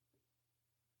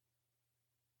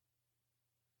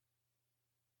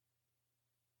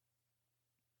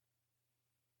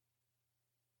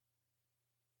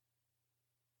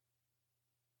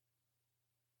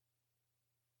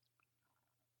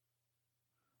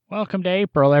Welcome to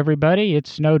April, everybody.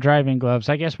 It's No Driving Gloves.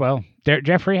 I guess,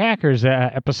 Jeffrey Hacker's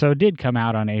episode did come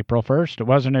out on April 1st. It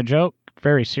wasn't a joke.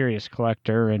 Very serious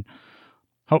collector, and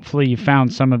hopefully you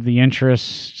found some of the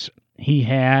interests he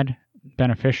had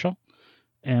beneficial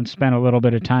and spent a little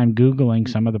bit of time Googling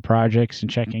some of the projects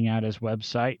and checking out his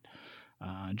website.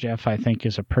 Jeff, I think,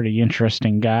 is a pretty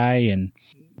interesting guy, and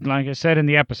like I said in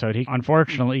the episode,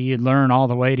 unfortunately, you'd learn all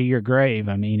the way to your grave.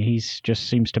 I mean, just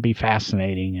seems to be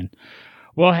fascinating, and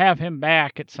we'll have him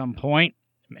back at some point,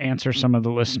 answer some of the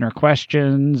listener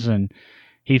questions, and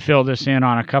he filled us in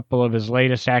on a couple of his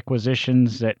latest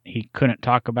acquisitions that he couldn't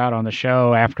talk about on the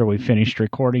show after we finished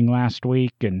recording last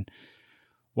week. And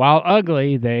while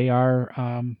ugly, they are,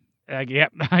 I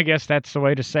guess that's the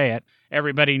way to say it.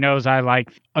 Everybody knows I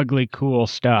like ugly, cool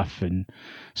stuff, and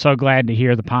so glad to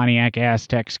hear the Pontiac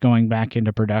Aztecs going back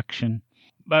into production.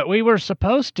 But we were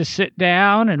supposed to sit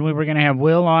down, and we were going to have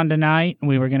Will on tonight, and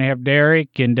we were going to have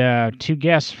Derek and two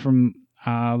guests from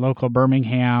local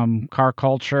Birmingham car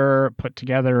culture, put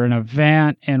together an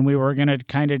event, and we were going to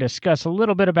kind of discuss a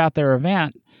little bit about their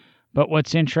event. But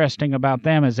what's interesting about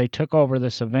them is they took over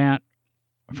this event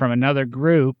from another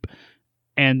group,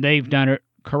 and they've done it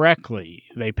correctly.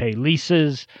 They pay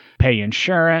leases, pay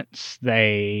insurance,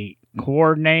 they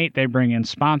coordinate, they bring in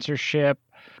sponsorship.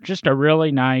 Just a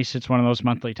really nice, it's one of those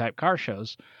monthly type car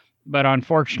shows. But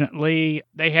unfortunately,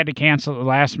 they had to cancel at the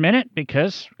last minute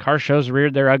because car shows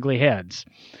reared their ugly heads.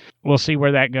 We'll see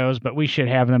where that goes, but we should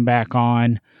have them back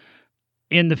on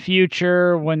in the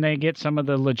future when they get some of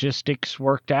the logistics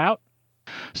worked out.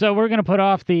 So we're going to put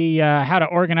off the how to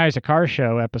organize a car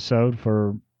show episode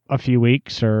for a few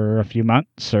weeks or a few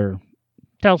months or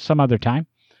till some other time.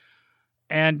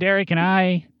 And Derek and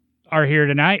I are here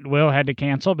tonight. Will had to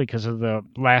cancel because of the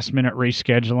last minute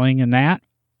rescheduling and that.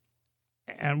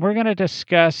 And we're going to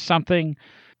discuss something.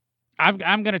 I'm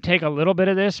going to take a little bit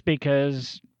of this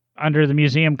because under the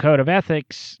Museum Code of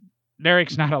Ethics,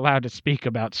 Derek's not allowed to speak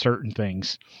about certain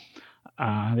things.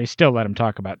 They still let him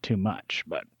talk about too much.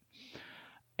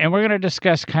 And we're going to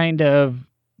discuss kind of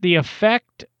the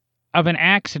effect of an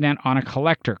accident on a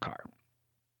collector car.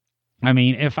 I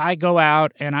mean, if I go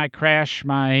out and I crash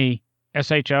my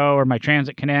SHO or my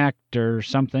Transit Connect or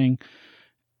something,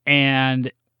 and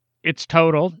it's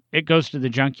totaled, it goes to the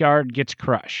junkyard, gets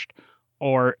crushed.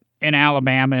 Or in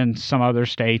Alabama and some other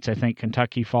states, I think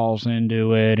Kentucky falls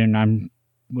into it, and I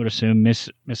would assume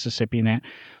Mississippi and that.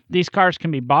 These cars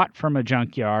can be bought from a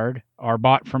junkyard or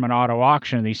bought from an auto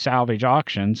auction, these salvage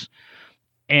auctions,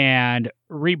 and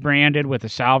rebranded with a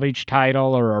salvage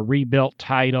title or a rebuilt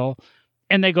title,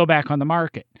 and they go back on the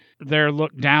market. They're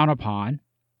looked down upon.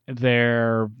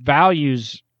 Their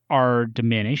values are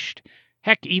diminished.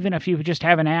 Heck, even if you just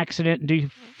have an accident and do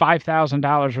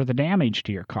 $5,000 worth of damage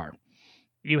to your car,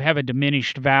 you have a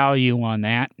diminished value on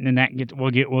that, and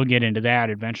we'll get into that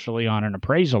eventually on an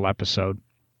appraisal episode.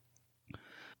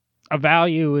 A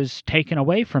value is taken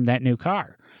away from that new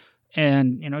car.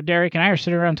 And, Derek and I are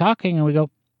sitting around talking, and we go,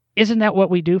 isn't that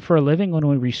what we do for a living when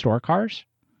we restore cars?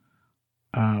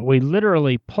 We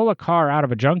literally pull a car out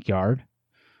of a junkyard,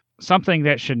 something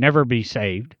that should never be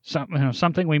saved,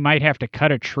 something we might have to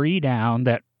cut a tree down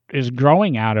that is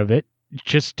growing out of it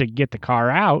just to get the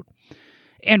car out,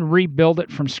 and rebuild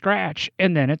it from scratch,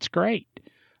 and then it's great.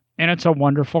 And it's a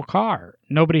wonderful car.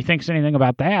 Nobody thinks anything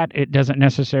about that. It doesn't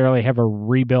necessarily have a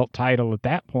rebuilt title at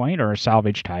that point or a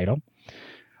salvage title.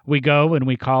 We go and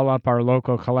we call up our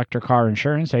local collector car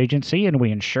insurance agency, and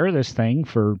we insure this thing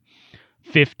for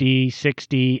 $50,000,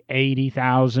 $60,000,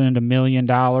 $80,000, $1 million,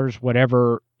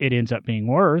 whatever it ends up being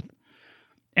worth.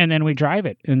 And then we drive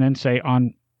it and then say,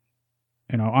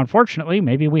 unfortunately,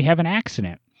 maybe we have an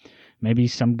accident. Maybe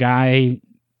some guy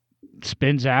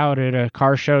spins out at a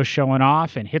car show showing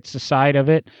off and hits the side of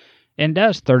it and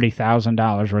does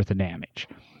 $30,000 worth of damage.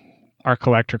 Our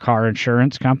collector car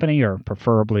insurance company, or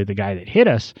preferably the guy that hit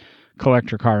us,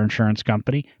 collector car insurance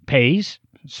company, pays.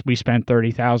 We spend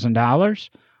 $30,000.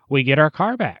 We get our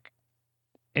car back.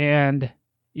 And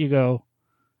you go,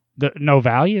 no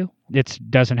value. It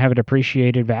doesn't have a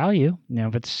depreciated value.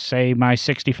 If it's, say, my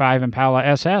 65 Impala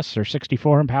SS or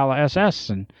 64 Impala SS,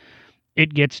 and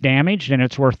it gets damaged and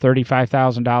it's worth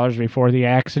 $35,000 before the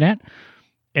accident,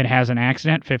 it has an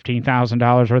accident,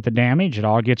 $15,000 worth of damage, it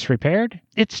all gets repaired,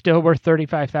 it's still worth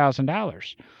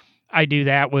 $35,000. I do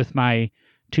that with my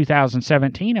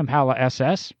 2017 Impala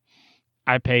SS.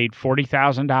 I paid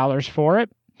 $40,000 for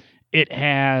it. It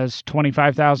has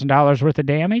 $25,000 worth of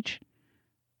damage.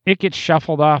 It gets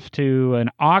shuffled off to an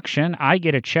auction. I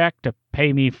get a check to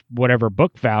pay me whatever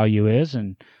book value is,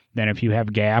 and then if you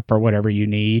have gap or whatever you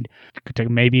need to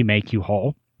maybe make you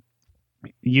whole,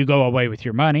 You go away with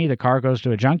your money. The car goes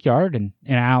to a junkyard in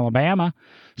Alabama.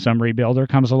 Some rebuilder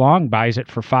comes along, buys it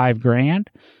for $5,000,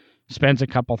 spends a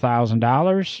couple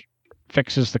 $1,000s,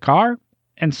 fixes the car,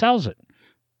 and sells it.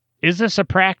 Is this a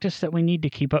practice that we need to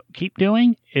keep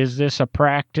doing? Is this a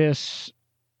practice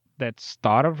that's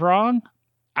thought of wrong?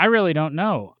 I really don't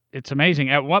know. It's amazing.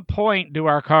 At what point do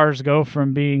our cars go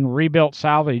from being rebuilt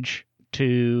salvage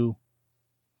to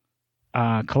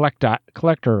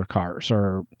collector cars,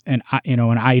 or an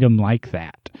item like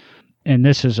that? And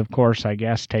this is, of course, I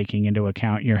guess, taking into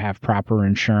account you have proper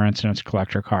insurance, and it's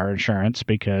collector car insurance,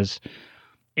 because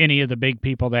any of the big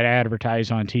people that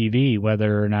advertise on TV,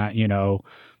 whether or not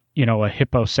a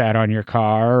hippo sat on your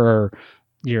car, or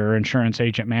your insurance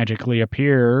agent magically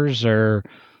appears, or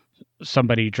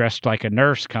somebody dressed like a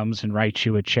nurse comes and writes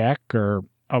you a check, or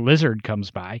a lizard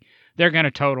comes by, they're going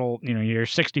to total, your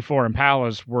 64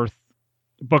 Impala's worth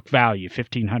book value,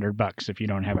 $1,500 if you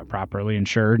don't have it properly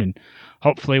insured. And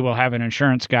hopefully we'll have an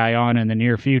insurance guy on in the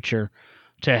near future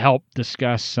to help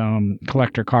discuss some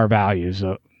collector car values.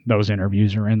 Those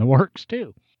interviews are in the works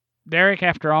too. Derek,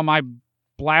 after all my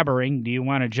blabbering, do you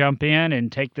want to jump in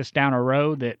and take this down a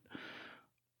road that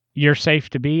you're safe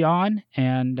to be on?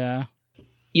 And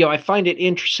I find it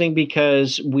interesting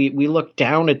because we look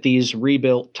down at these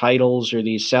rebuilt titles or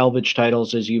these salvage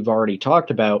titles, as you've already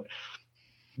talked about.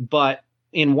 But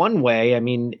in one way, I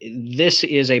mean, this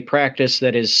is a practice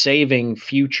that is saving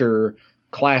future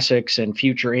classics and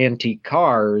future antique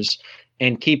cars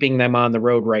and keeping them on the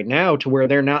road right now to where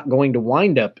they're not going to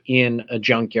wind up in a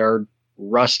junkyard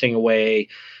rusting away,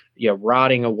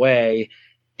 rotting away,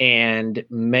 and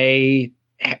may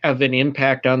have an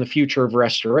impact on the future of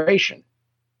restoration,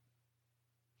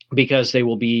 because they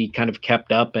will be kind of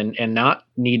kept up and not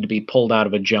need to be pulled out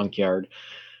of a junkyard.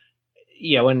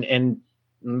 And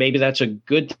maybe that's a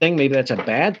good thing, maybe that's a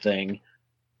bad thing.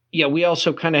 We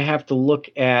also kind of have to look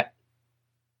at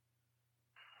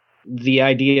the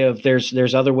idea of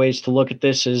there's other ways to look at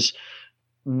this. Is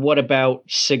what about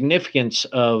significance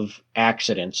of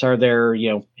accidents? Are there,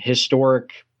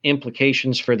 historic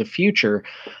implications for the future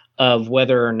of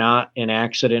whether or not an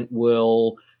accident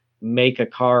will make a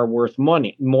car worth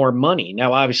more money?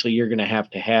 Now, obviously, you're going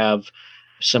to have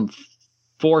some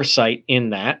foresight in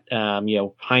that.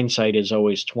 Hindsight is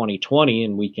always 20/20,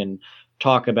 and we can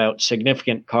talk about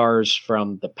significant cars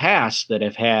from the past that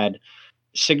have had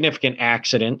significant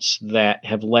accidents that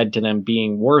have led to them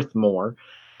being worth more.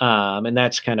 And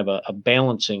that's kind of a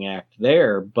balancing act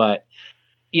there. But,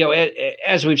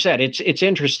 as we've said, it's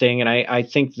interesting. And I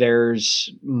think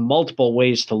there's multiple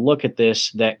ways to look at this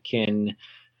that can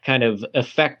kind of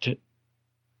affect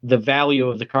the value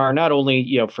of the car, not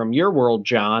only, from your world,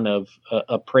 John, of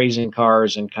appraising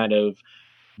cars and kind of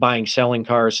buying, selling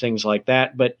cars, things like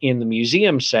that, but in the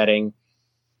museum setting,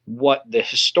 what the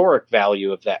historic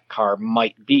value of that car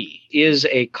might be. Is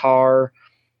a car,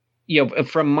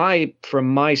 from my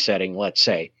setting, let's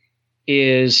say,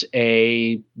 is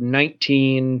a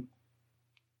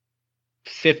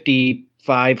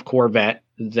 1955 Corvette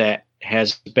that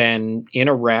has been in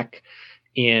a wreck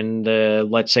in the,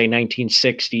 let's say,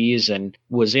 1960s and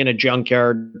was in a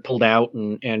junkyard, pulled out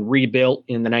and rebuilt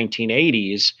in the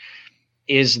 1980s.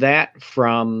 Is that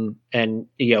from an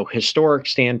historic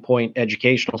standpoint,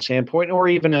 educational standpoint, or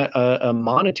even a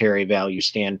monetary value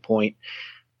standpoint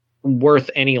worth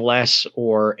any less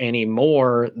or any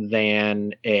more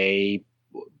than a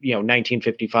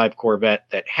 1955 Corvette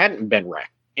that hadn't been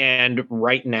wrecked? And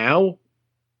right now,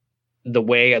 the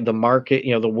way the market,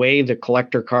 the way the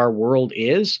collector car world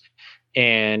is,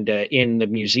 and in the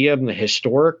museum, the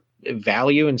historic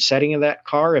value and setting of that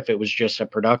car, if it was just a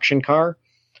production car,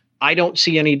 I don't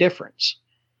see any difference.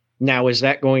 Now, is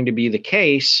that going to be the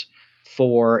case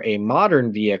for a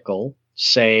modern vehicle,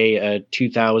 say a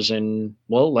 2000?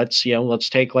 Well, let's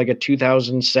take like a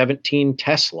 2017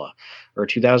 Tesla or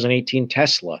 2018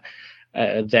 Tesla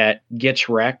that gets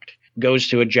wrecked, goes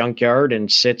to a junkyard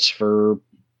and sits for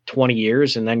 20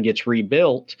 years and then gets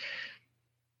rebuilt.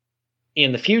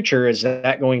 In the future, is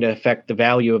that going to affect the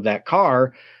value of that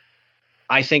car?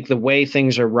 I think the way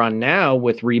things are run now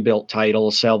with rebuilt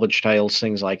titles, salvage titles,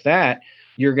 things like that,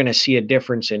 you're going to see a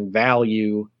difference in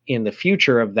value in the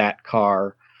future of that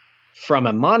car from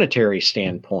a monetary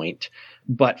standpoint.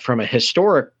 But from a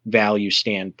historic value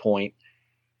standpoint,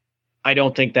 I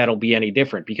don't think that'll be any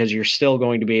different, because you're still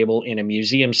going to be able, in a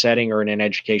museum setting or in an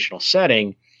educational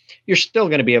setting, you're still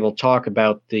going to be able to talk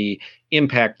about the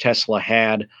impact Tesla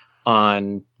had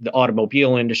on the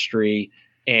automobile industry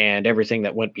and everything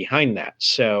that went behind that.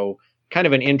 So kind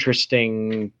of an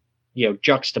interesting,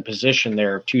 juxtaposition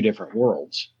there of two different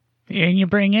worlds. And you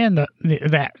bring in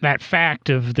that fact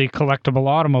of the collectible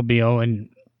automobile, and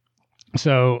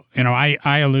so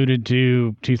I alluded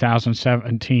to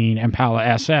 2017 Impala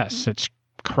SS. It's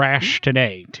crashed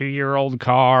today. 2-year-old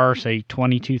car, say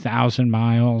 22,000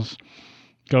 miles,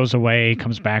 goes away,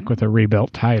 comes back with a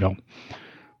rebuilt title.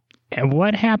 And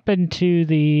what happened to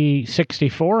the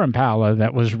 64 Impala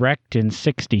that was wrecked in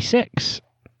 66?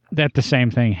 That the same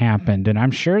thing happened, and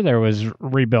I'm sure there was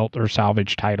rebuilt or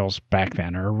salvage titles back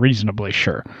then, or reasonably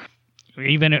sure.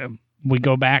 Even if we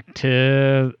go back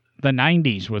to the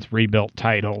 90s with rebuilt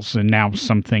titles, and now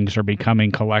some things are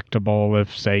becoming collectible.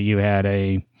 If, say, you had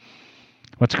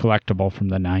what's collectible from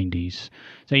the 90s?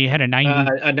 So you had a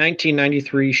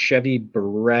 1993 Chevy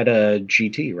Beretta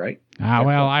GT, right?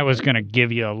 Well, I was going to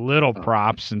give you a little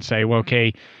props and say, well,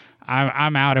 okay,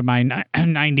 I'm out of my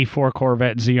 94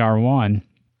 Corvette ZR1,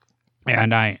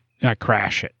 and I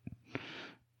crash it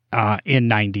in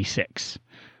 96.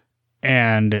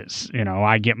 And it's,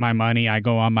 I get my money, I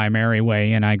go on my merry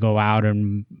way, and I go out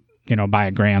and, buy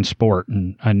a Grand Sport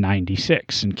in a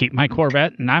 96 and keep my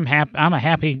Corvette, and I'm a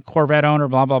happy Corvette owner,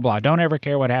 blah, blah, blah. Don't ever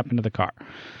care what happened to the car.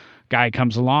 Guy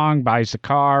comes along, buys the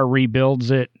car,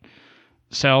 rebuilds it,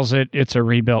 sells it. It's a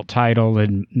rebuilt title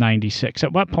in 96.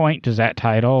 At what point does that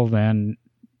title then,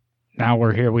 now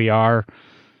we are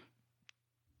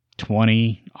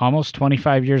almost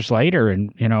 25 years later,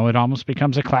 and it almost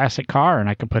becomes a classic car, and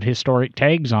I can put historic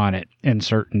tags on it in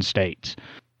certain states.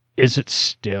 Is it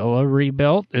still a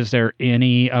rebuilt? Is there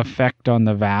any effect on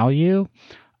the value?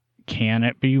 Can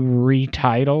it be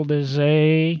retitled as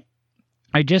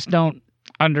I just don't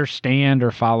understand or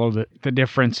follow the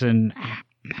difference in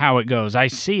how it goes. I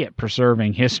see it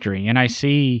preserving history, and I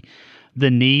see the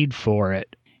need for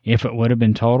it. If it would have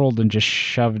been totaled and just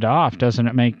shoved off, doesn't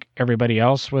it make everybody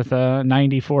else with a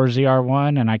 94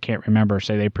 ZR1, and I can't remember,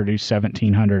 say they produced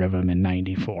 1,700 of them in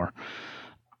 94.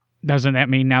 Doesn't that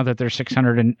mean now that they're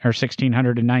 600 or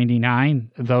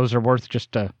 1,699, those are worth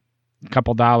just a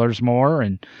couple dollars more,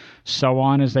 and so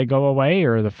on as they go away?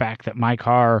 Or the fact that my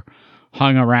car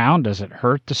hung around, does it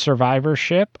hurt the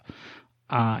survivorship?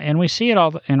 And we see it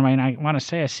all, and I want to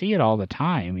say I see it all the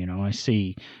time. I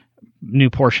see new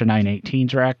Porsche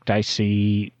 918s wrecked. I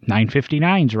see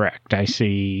 959s wrecked. I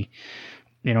see,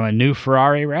 a new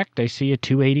Ferrari wrecked. I see a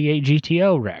 288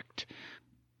 GTO wrecked.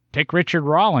 Take Richard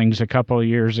Rawlings a couple of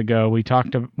years ago. We've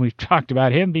talked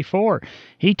about him before.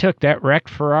 He took that wrecked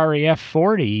Ferrari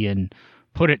F40 and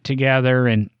put it together,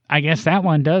 and I guess that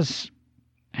one does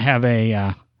have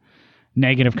a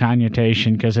negative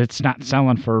connotation because it's not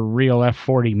selling for real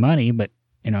F40 money, but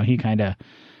he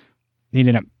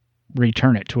didn't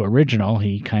return it to original.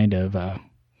 He kind of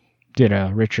did a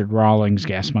Richard Rawlings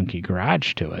Gas Monkey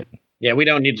Garage to it. Yeah, we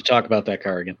don't need to talk about that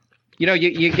car again.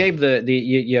 You gave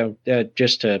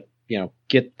just to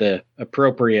get the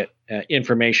appropriate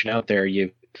information out there.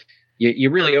 You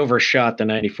really overshot the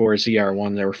 94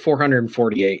 ZR1. There were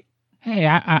 448. Hey,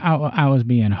 I was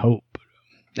being hope.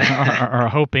 or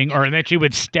hoping, or that you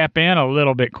would step in a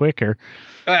little bit quicker.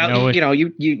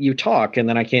 You talk and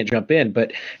then I can't jump in,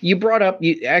 but you brought up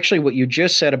actually what you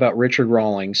just said about Richard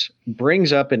Rawlings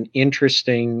brings up an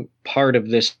interesting part of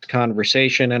this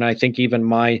conversation, and I think even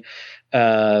my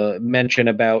mention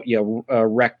about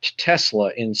wrecked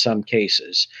Tesla in some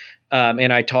cases,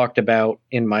 and I talked about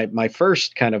in my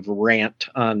first kind of rant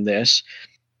on this.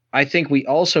 I think we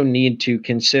also need to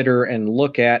consider and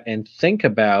look at and think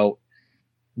about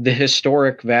the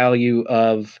historic value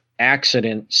of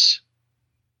accidents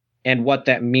and what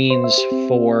that means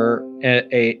for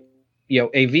a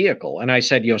vehicle. And I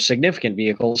said, significant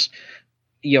vehicles.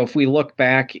 If we look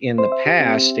back in the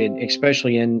past,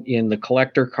 especially in the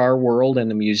collector car world and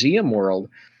the museum world,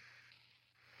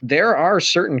 there are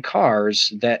certain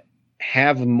cars that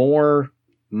have more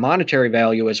monetary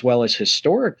value as well as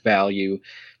historic value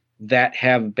that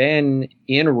have been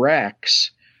in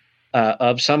wrecks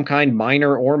of some kind,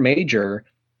 minor or major,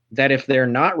 that if they're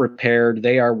not repaired,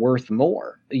 they are worth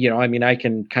more. I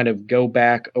can kind of go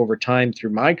back over time through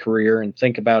my career and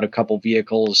think about a couple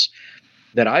vehicles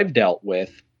that I've dealt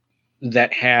with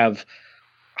that have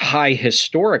high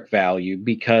historic value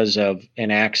because of an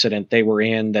accident they were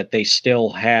in, that they still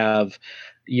have,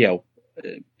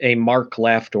 a mark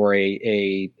left or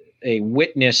a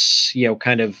witness,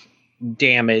 kind of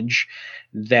damage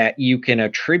that you can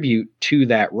attribute to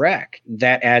that wreck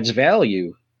that adds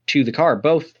value to the car,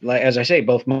 both, as I say,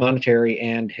 both monetary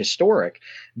and historic,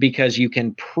 because you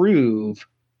can prove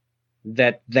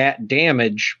that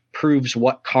damage proves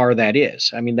what car that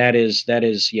is. That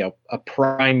is a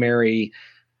primary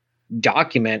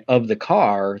document of the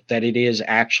car that it is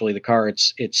actually the car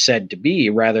it's said to be,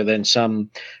 rather than some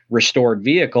restored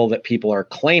vehicle that people are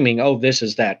claiming, oh, this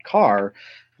is that car.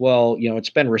 Well, it's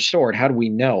been restored. How do we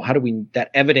know?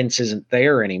 That evidence isn't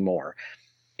there anymore.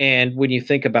 And when you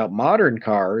think about modern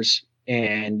cars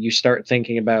and you start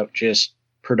thinking about just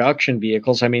production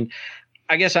vehicles, I mean,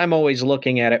 I guess I'm always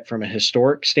looking at it from a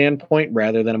historic standpoint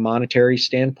rather than a monetary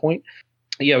standpoint.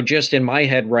 Just in my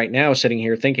head right now, sitting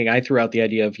here thinking, I threw out the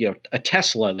idea of, a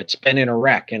Tesla that's been in a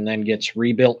wreck and then gets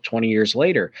rebuilt 20 years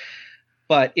later.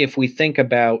 But if we think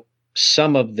about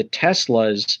some of the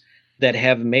Teslas that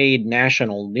have made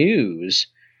national news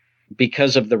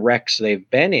because of the wrecks they've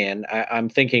been in, I'm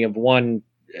thinking of one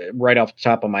right off the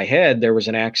top of my head. There was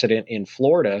an accident in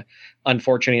Florida.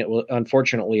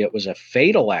 Unfortunately, it was a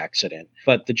fatal accident,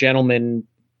 but the gentleman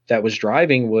that was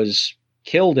driving was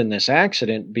killed in this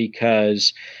accident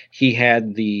because he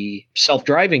had the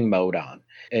self-driving mode on.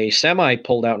 A semi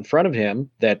pulled out in front of him,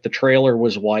 that the trailer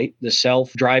was white. The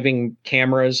self-driving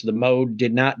cameras, the mode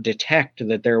did not detect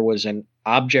that there was an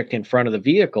object in front of the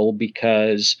vehicle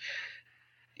because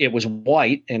it was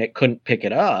white and it couldn't pick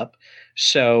it up.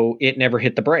 So it never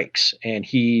hit the brakes, and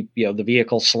the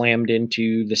vehicle slammed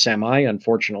into the semi,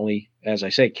 unfortunately, as I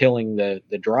say, killing the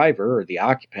driver or the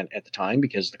occupant at the time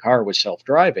because the car was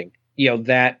self-driving.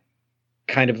 That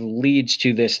kind of leads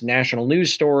to this national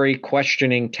news story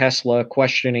questioning Tesla,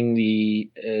 questioning the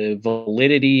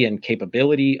validity and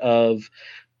capability of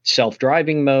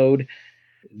self-driving mode.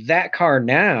 That car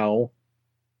now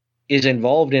is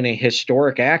involved in a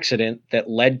historic accident that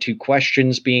led to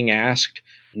questions being asked,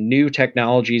 new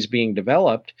technologies being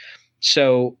developed.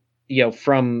 So,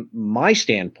 from my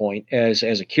standpoint, as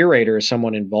a curator, as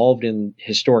someone involved in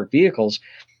historic vehicles,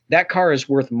 that car is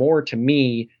worth more to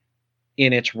me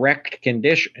in its wrecked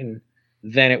condition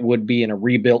than it would be in a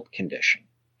rebuilt condition.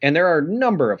 And there are a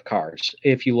number of cars,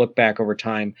 if you look back over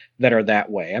time, that are that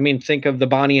way. I mean, think of the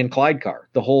Bonnie and Clyde car.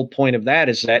 The whole point of that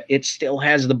is that it still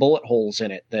has the bullet holes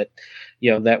in it that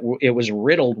it was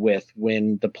riddled with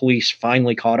when the police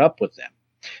finally caught up with them.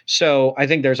 So I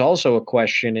think there's also a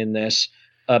question in this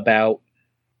about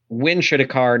when should a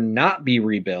car not be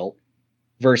rebuilt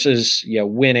versus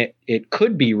when it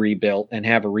could be rebuilt and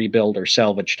have a rebuild or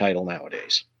salvage title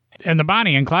nowadays. And the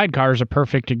Bonnie and Clyde car is a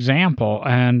perfect example,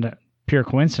 and pure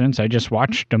coincidence, I just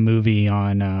watched a movie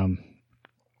on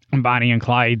Bonnie and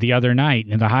Clyde the other night,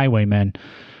 The Highwaymen.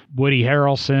 Woody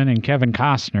Harrelson and Kevin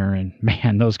Costner, and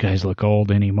man, those guys look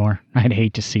old anymore. I'd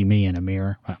hate to see me in a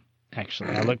mirror. Well,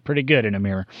 actually, I look pretty good in a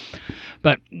mirror.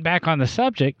 But back on the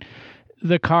subject,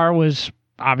 the car was,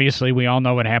 obviously, we all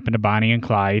know what happened to Bonnie and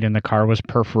Clyde, and the car was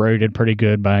perforated pretty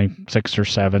good by 600 or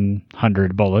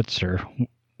 700 bullets, or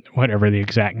whatever the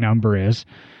exact number is.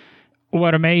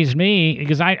 What amazed me,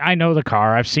 because I know the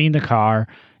car, I've seen the car,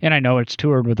 and I know it's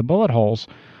toured with the bullet holes,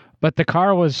 but the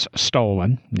car was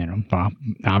stolen.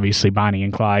 Obviously Bonnie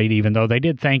and Clyde, even though they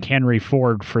did thank Henry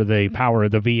Ford for the power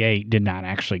of the V8, did not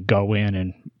actually go in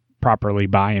and properly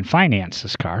buy and finance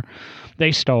this car.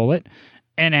 They stole it,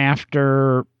 and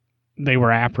after they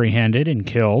were apprehended and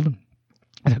killed,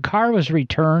 the car was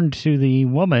returned to the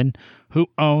woman who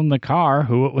owned the car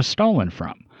who it was stolen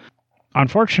from.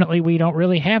 Unfortunately, we don't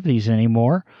really have these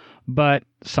anymore, but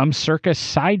some circus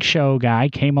sideshow guy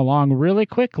came along really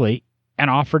quickly and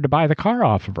offered to buy the car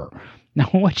off of her. Now,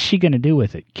 what's she going to do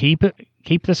with it? Keep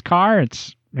this car?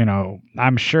 It's,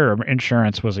 I'm sure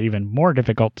insurance was even more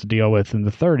difficult to deal with in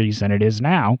the 30s than it is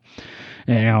now.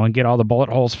 And get all the bullet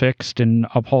holes fixed and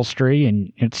upholstery,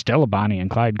 and it's still a Bonnie and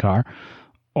Clyde car.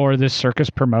 Or this circus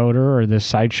promoter or this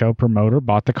sideshow promoter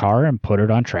bought the car and put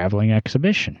it on traveling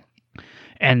exhibition.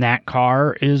 And that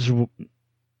car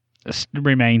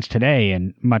remains today,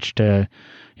 and much to,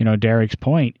 Derek's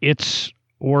point, it's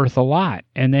worth a lot.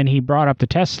 And then he brought up the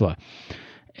Tesla,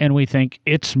 and we think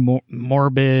it's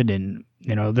morbid, and,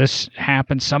 this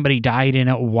happened, somebody died in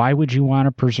it. Why would you want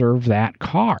to preserve that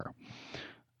car?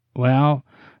 Well,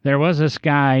 there was this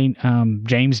guy,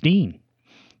 James Dean,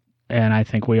 and I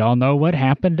think we all know what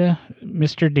happened to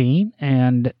Mr. Dean,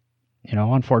 and,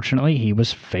 unfortunately, he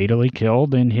was fatally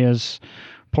killed in his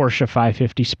Porsche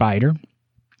 550 Spider.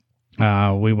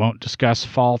 We won't discuss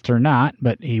fault or not,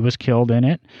 but he was killed in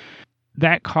it.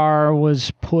 That car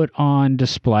was put on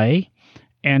display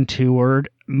and toured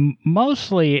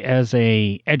mostly as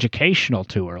a educational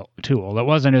tool. It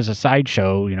wasn't as a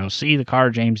sideshow, see the car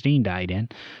James Dean died in.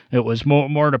 It was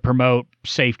more to promote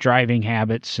safe driving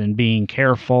habits and being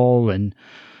careful, and,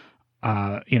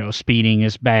 speeding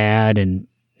is bad, and,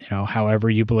 however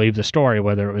you believe the story,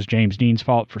 whether it was James Dean's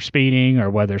fault for speeding or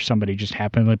whether somebody just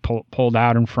happened to pulled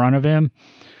out in front of him,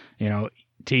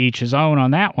 to each his own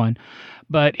on that one.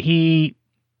 But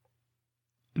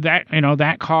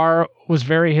that car was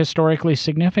very historically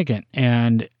significant,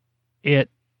 and it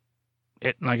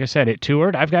like I said, it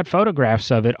toured. I've got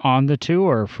photographs of it on the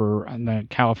tour for the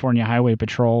California Highway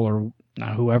Patrol or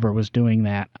whoever was doing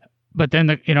that. But then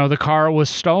the car was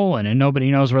stolen, and nobody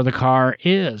knows where the car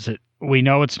is. We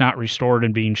know it's not restored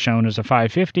and being shown as a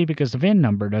 550 because the VIN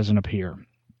number doesn't appear.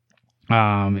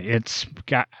 It's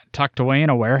got tucked away in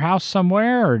a warehouse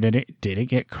somewhere, or did it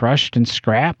get crushed and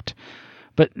scrapped?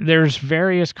 But there's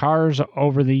various cars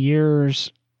over the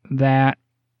years that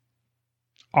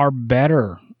are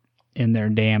better in their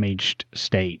damaged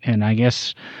state. And I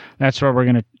guess that's where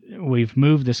we've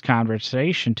moved this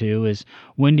conversation to, is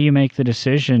when do you make the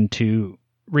decision to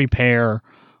repair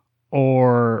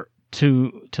or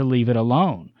to leave it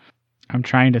alone? I'm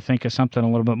trying to think of something a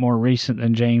little bit more recent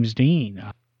than James Dean.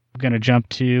 I'm going to jump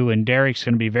to, and Derek's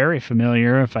going to be very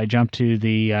familiar if I jump to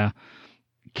the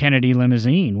Kennedy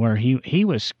limousine where he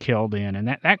was killed in.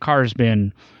 And that car's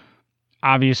been,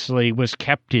 obviously was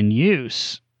kept in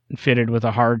use, fitted with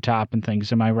a hard top and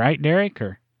things. Am I right, Derek?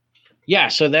 Or yeah,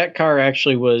 so that car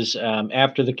actually was,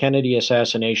 after the Kennedy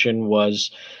assassination,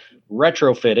 was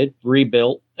retrofitted,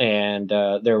 rebuilt, and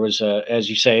there was as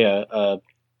you say, a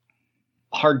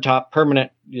hard top, permanent,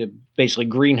 basically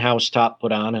greenhouse top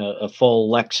put on, a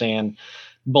full Lexan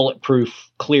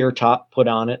bulletproof clear top put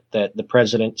on it that the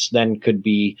presidents then could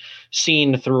be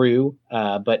seen through,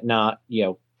 but not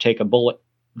take a bullet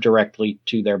directly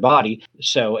to their body.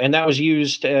 So, and that was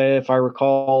used, if I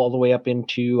recall, all the way up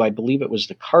into, I believe it was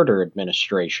the Carter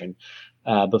administration,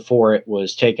 before it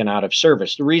was taken out of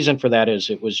service. The reason for that is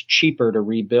it was cheaper to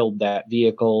rebuild that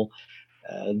vehicle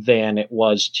than it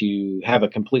was to have a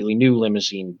completely new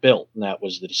limousine built. And that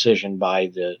was the decision by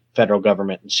the federal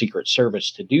government and Secret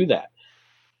Service to do that.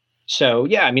 So,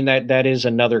 yeah, I mean, that is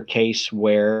another case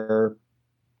where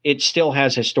it still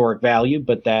has historic value,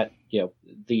 but that,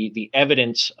 the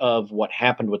evidence of what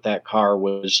happened with that car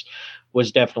was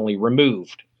definitely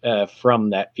removed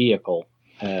from that vehicle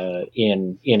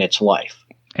in its life.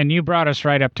 And you brought us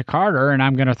right up to Carter, and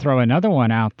I'm going to throw another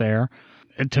one out there.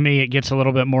 To me, it gets a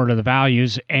little bit more to the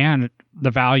values and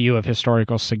the value of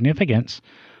historical significance.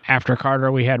 After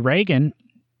Carter, we had Reagan,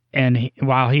 and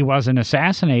while he wasn't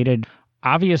assassinated,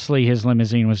 obviously his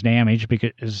limousine was damaged,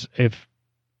 because if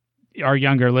our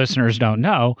younger listeners don't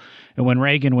know, when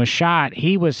Reagan was shot,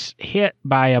 he was hit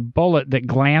by a bullet that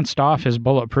glanced off his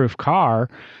bulletproof car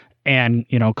and,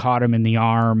 caught him in the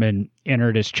arm and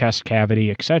entered his chest cavity,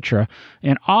 etc.,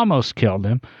 and almost killed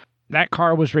him. That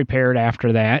car was repaired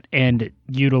after that and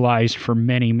utilized for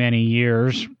many, many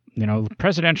years.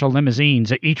 Presidential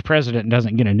limousines, each president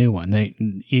doesn't get a new one.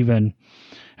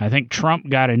 I think Trump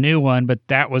got a new one, but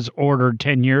that was ordered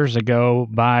 10 years ago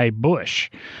by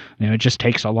Bush. It just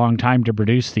takes a long time to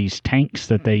produce these tanks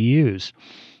that they use.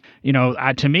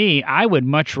 To me, I would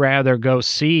much rather go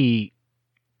see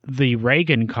the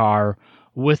Reagan car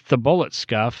with the bullet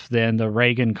scuff than the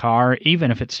Reagan car, even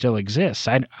if it still exists.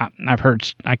 I've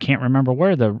heard, I can't remember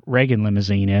where the Reagan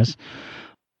limousine is.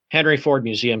 Henry Ford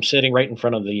Museum, sitting right in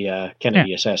front of the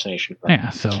Kennedy assassination car. Yeah,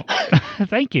 so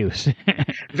thank you.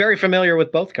 Very familiar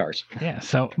with both cars. Yeah,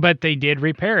 but they did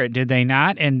repair it, did they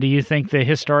not? And do you think the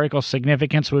historical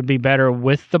significance would be better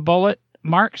with the bullet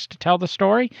marks to tell the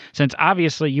story? Since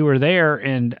obviously you were there,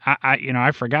 and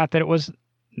I forgot that it was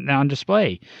on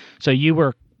display. So you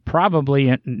were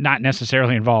probably not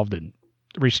necessarily involved in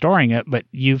restoring it, but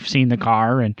you've seen the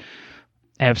car and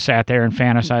have sat there and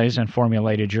fantasized and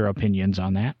formulated your opinions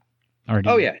on that.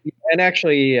 Yeah. And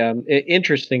actually,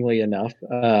 interestingly enough,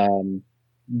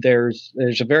 there's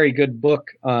a very good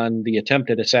book on the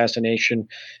attempted assassination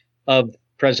of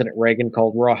President Reagan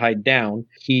called Rawhide Down.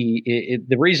 The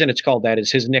reason it's called that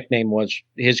is his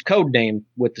code name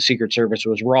with the Secret Service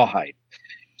was Rawhide.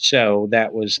 So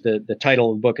that was the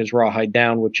title of the book is Rawhide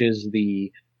Down, which is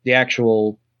the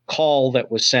actual call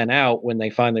that was sent out when they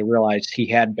finally realized he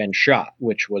had been shot,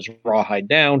 which was Rawhide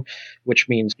Down, which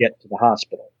means get to the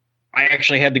hospital. I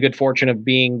actually had the good fortune of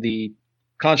being the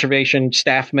conservation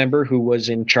staff member who was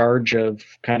in charge of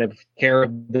kind of care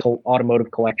of the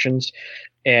automotive collections,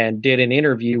 and did an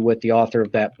interview with the author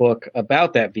of that book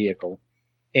about that vehicle,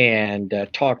 and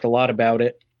talked a lot about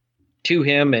it to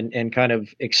him and kind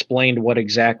of explained what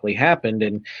exactly happened.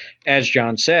 And as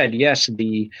John said, yes,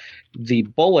 the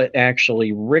bullet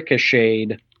actually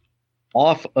ricocheted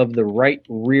off of the right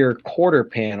rear quarter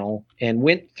panel and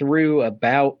went through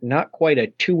about not quite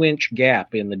a 2-inch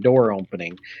gap in the door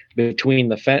opening between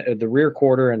the rear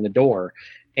quarter and the door,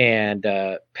 and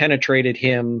penetrated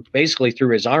him basically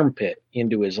through his armpit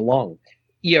into his lung.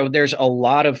 There's a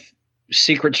lot of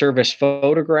Secret Service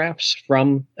photographs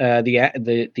from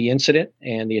the incident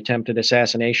and the attempted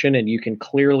assassination, and you can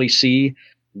clearly see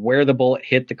where the bullet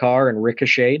hit the car and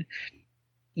ricocheted.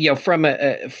 From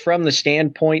the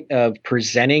standpoint of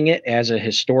presenting it as a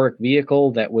historic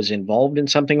vehicle that was involved in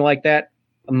something like that,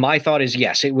 my thought is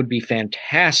yes, it would be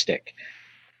fantastic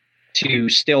to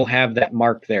still have that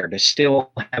mark there, to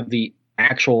still have the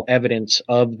actual evidence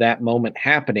of that moment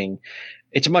happening.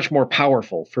 It's much more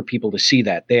powerful for people to see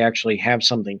that. They actually have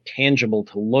something tangible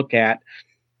to look at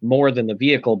more than the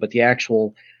vehicle, but the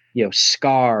actual,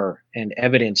 scar and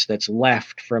evidence that's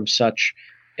left from such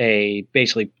a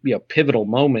basically, pivotal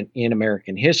moment in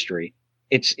American history.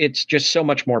 It's just so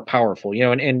much more powerful,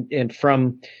 and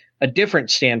from a different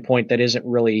standpoint that isn't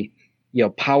really,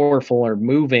 powerful or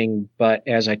moving, but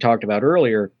as I talked about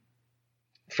earlier,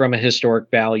 from a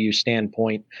historic value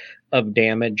standpoint of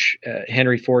damage,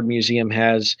 Henry Ford Museum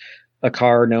has a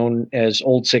car known as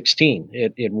Old 16.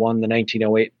 It won the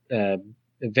 1908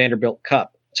 Vanderbilt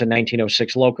Cup. It's a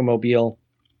 1906 locomobile.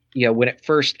 When it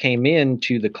first came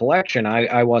into the collection,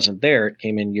 I wasn't there. It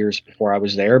came in years before I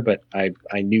was there, but I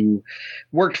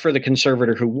worked for the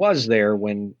conservator who was there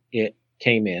when it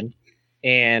came in.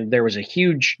 And there was a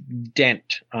huge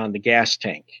dent on the gas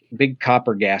tank, big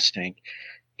copper gas tank.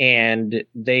 And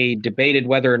they debated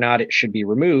whether or not it should be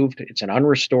removed. It's an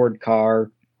unrestored car,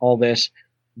 all this.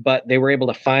 But they were able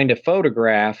to find a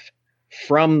photograph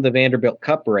from the Vanderbilt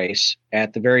Cup race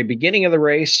at the very beginning of the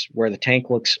race where the tank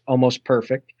looks almost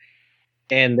perfect.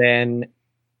 And then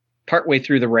partway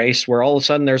through the race where all of a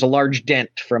sudden there's a large dent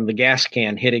from the gas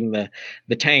can hitting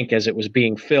the tank as it was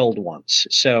being filled once.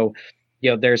 So,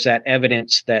 there's that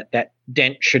evidence that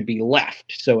dent should be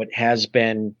left. So it has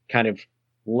been kind of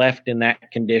left in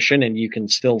that condition, and you can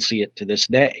still see it to this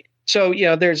day. So,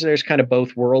 there's kind of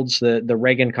both worlds. The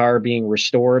Reagan car being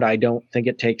restored, I don't think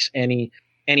it takes any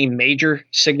major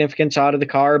significance out of the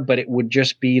car, but it would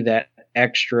just be that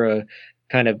extra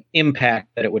kind of impact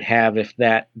that it would have if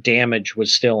that damage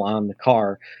was still on the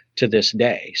car to this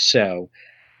day. So,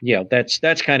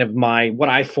 that's kind of what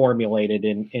I formulated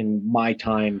in my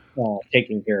time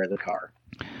taking care of the car.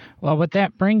 Well, what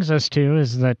that brings us to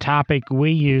is the topic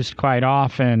we used quite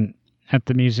often at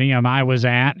the museum I was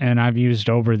at, and I've used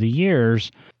over the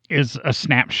years, is a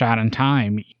snapshot in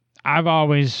time. I've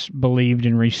always believed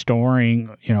in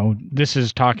restoring, this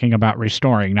is talking about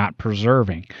restoring, not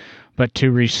preserving, but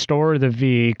to restore the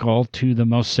vehicle to the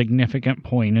most significant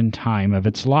point in time of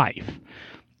its life.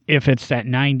 If it's that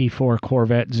 94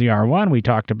 Corvette ZR1 we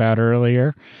talked about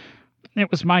earlier, it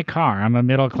was my car. I'm a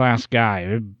middle-class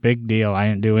guy. Big deal. I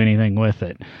didn't do anything with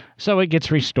it. So it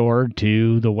gets restored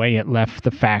to the way it left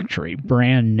the factory,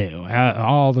 brand new.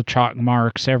 All the chalk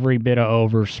marks, every bit of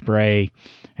overspray,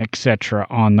 etc.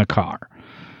 on the car.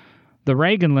 The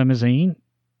Reagan limousine,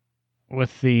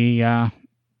 with the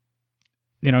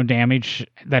damage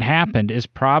that happened, is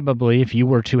probably, if you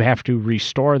were to have to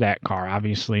restore that car,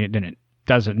 obviously it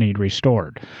doesn't need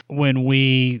restored. When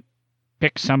we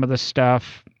picked some of the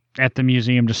stuff at the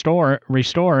museum to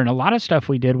restore, and a lot of stuff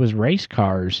we did was race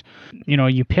cars.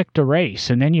 You picked a race,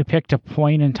 and then you picked a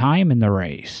point in time in the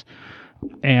race.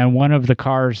 And one of the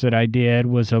cars that I did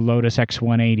was a Lotus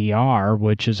X180R,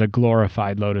 which is a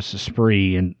glorified Lotus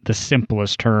Esprit in the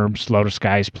simplest terms. Lotus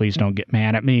guys, please don't get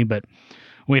mad at me, but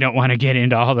we don't want to get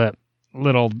into all the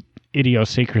little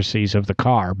idiosyncrasies of the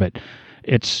car. But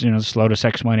it's, it's Lotus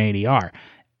X180R.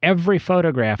 Every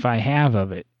photograph I have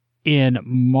of it in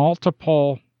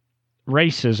multiple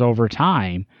races over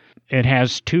time, it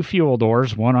has two fuel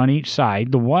doors, one on each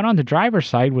side. The one on the driver's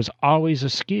side was always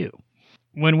askew.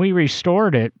 When we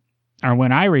restored it, or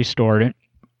when I restored it,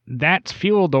 that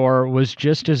fuel door was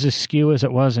just as askew as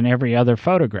it was in every other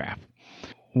photograph.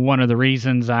 One of the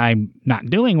reasons I'm not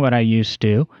doing what I used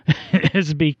to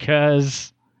is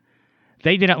because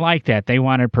they didn't like that. They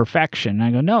wanted perfection.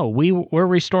 I go, no, we're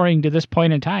restoring to this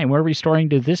point in time. We're restoring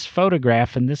to this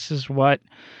photograph, and this is what,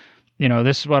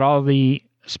 this is what all the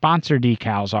sponsor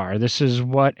decals are. This is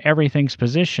what everything's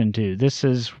positioned to. This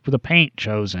is the paint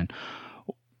chosen.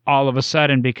 All of a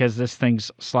sudden, because this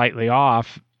thing's slightly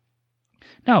off,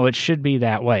 no, it should be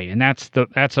that way. And that's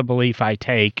a belief I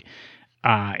take.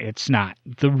 It's not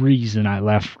the reason I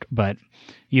left, but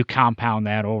you compound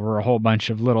that over a whole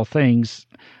bunch of little things.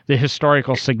 The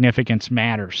historical significance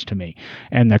matters to me,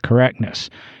 and the correctness.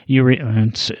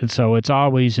 And so it's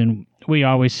always, and we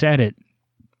always said it.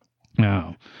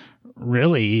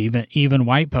 Really, even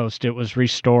White Post, it was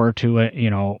restored to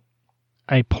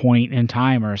a point in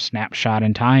time or a snapshot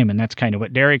in time, and that's kind of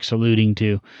what Derek's alluding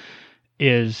to.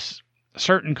 Is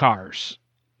certain cars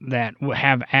that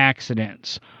have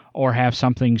accidents or have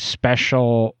something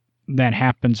special that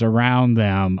happens around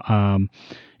them.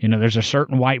 There's a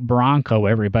certain white Bronco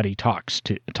everybody talks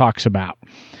about.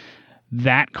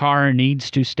 That car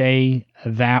needs to stay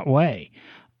that way.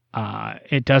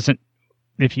 It doesn't.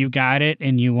 If you got it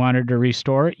and you wanted to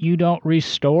restore it, you don't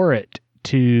restore it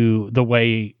to the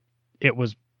way it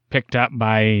was picked up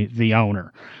by the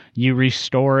owner. You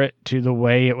restore it to the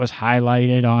way it was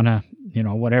highlighted on a,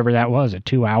 whatever that was, a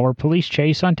 2-hour police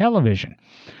chase on television.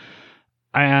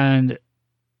 And,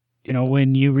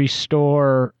 when you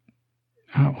restore,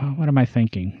 what am I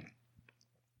thinking?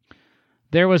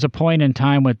 There was a point in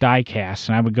time with diecast,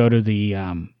 and I would go to the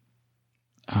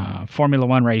Formula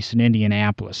One race in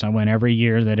Indianapolis. I went every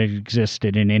year that it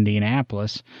existed in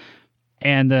Indianapolis.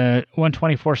 And the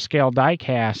 124 scale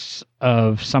diecasts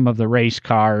of some of the race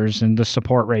cars and the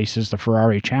support races, the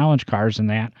Ferrari Challenge cars and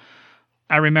that,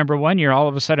 I remember one year all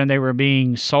of a sudden they were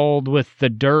being sold with the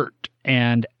dirt,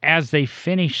 and as they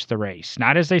finished the race,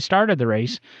 not as they started the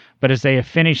race, but as they have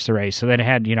finished the race. So that it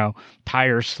had,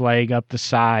 tire slag up the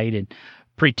side and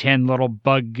pretend little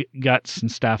bug guts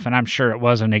and stuff. And I'm sure it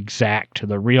wasn't exact to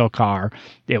the real car.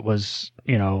 It was,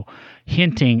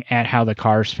 hinting at how the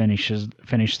cars finish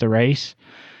the race.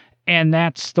 And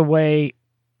that's the way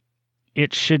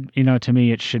it should, to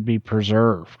me, it should be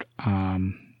preserved.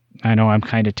 I know I'm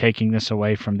kind of taking this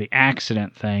away from the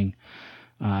accident thing.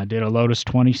 Did a Lotus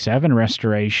 27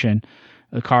 restoration.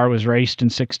 The car was raced in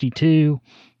 62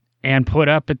 and put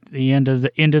up at the end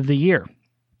of the year.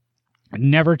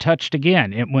 Never touched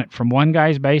again. It went from one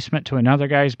guy's basement to another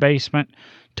guy's basement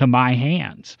to my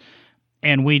hands.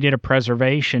 And we did a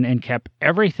preservation and kept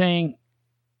everything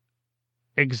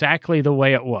exactly the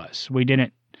way it was. We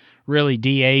didn't really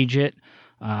de-age it.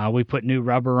 We put new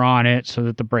rubber on it so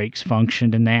that the brakes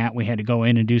functioned and that. We had to go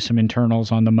in and do some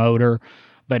internals on the motor.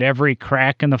 But every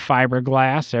crack in the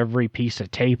fiberglass, every piece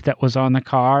of tape that was on the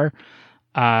car,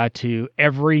 to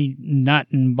every nut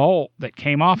and bolt that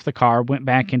came off the car went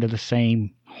back into the same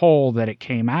hole that it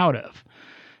came out of.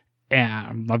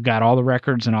 And I've got all the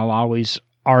records, and I'll always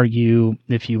argue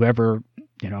if you ever,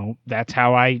 that's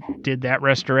how I did that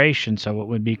restoration, so it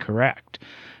would be correct.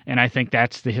 And I think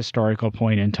that's the historical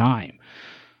point in time.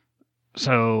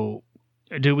 So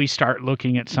do we start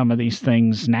looking at some of these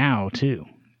things now, too?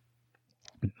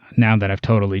 Now that I've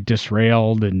totally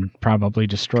disrailed and probably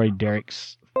destroyed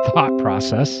Derek's thought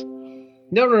process.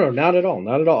 No, not at all.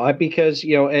 Not at all. Because,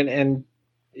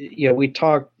 we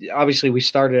talked, obviously we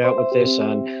started out with this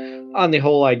on the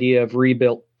whole idea of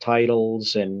rebuilt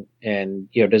titles and,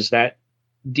 does that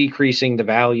decreasing the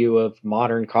value of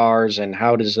modern cars, and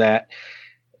how does that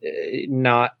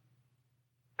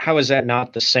how is that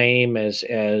not the same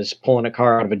as pulling a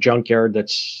car out of a junkyard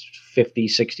that's 50,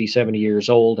 60, 70 years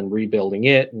old and rebuilding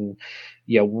it? And,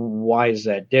 why is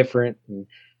that different? And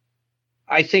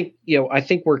I think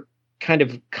we're kind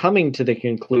of coming to the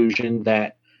conclusion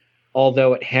that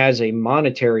although it has a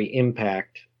monetary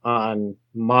impact on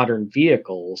modern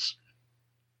vehicles,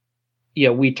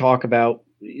 we talk about,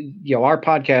 our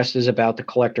podcast is about the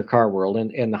collector car world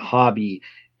and the hobby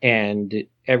and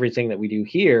everything that we do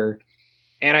here.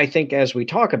 And I think as we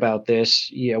talk about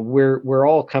this, we're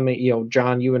all coming,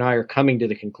 John, you and I are coming to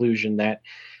the conclusion that,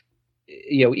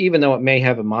 even though it may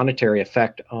have a monetary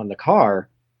effect on the car,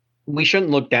 we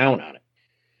shouldn't look down on it.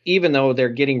 Even though they're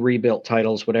getting rebuilt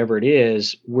titles, whatever it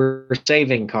is, we're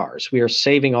saving cars. We are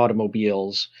saving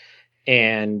automobiles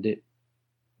and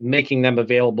making them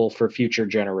available for future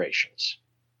generations.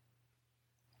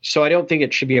 So I don't think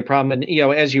it should be a problem. And,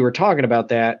 as you were talking about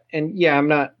that, and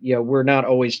we're not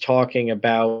always talking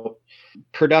about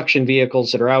production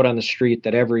vehicles that are out on the street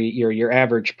that your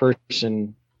average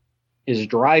person is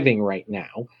driving right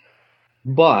now.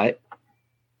 But,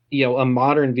 a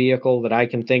modern vehicle that I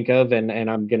can think of, and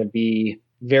I'm going to be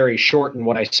very short in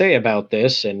what I say about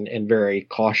this and very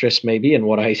cautious maybe in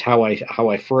how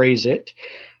I phrase it.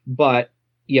 But,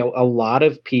 a lot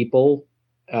of people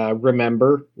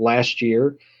remember last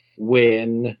year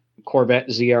when Corvette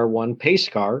ZR1 pace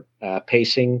car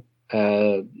pacing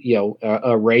a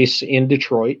race in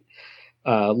Detroit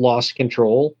lost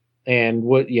control and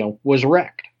was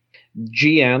wrecked.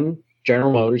 General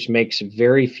Motors makes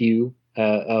very few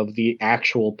of the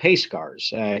actual pace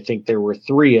cars. I think there were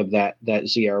 3 of that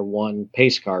ZR1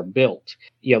 pace car built.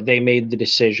 They made the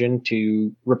decision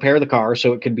to repair the car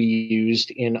so it could be used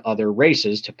in other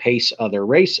races to pace other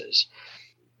races.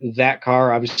 That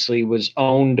car obviously was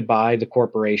owned by the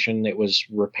corporation. It was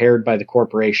repaired by the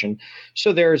corporation.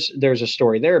 So there's a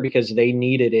story there because they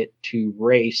needed it to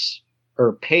race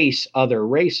or pace other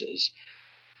races.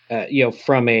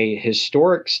 From a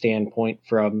historic standpoint,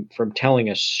 from telling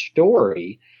a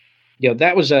story,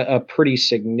 That was a pretty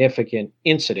significant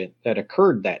incident that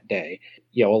occurred that day.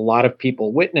 A lot of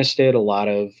people witnessed it, a lot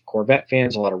of Corvette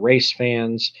fans, a lot of race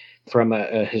fans. From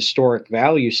a historic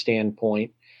value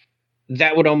standpoint,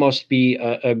 that would almost be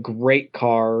a great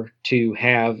car to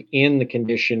have in the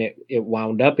condition it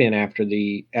wound up in after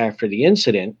the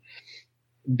incident,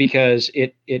 because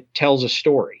it tells a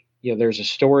story. There's a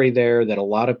story there that a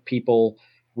lot of people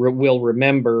will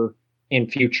remember in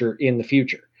the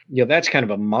future. That's kind of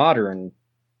a modern,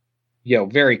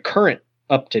 very current,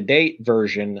 up to date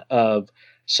version of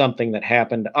something that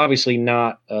happened. Obviously,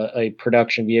 not a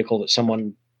production vehicle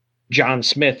that John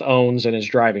Smith owns and is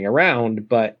driving around,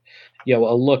 but a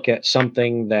look at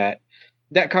something that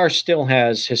car still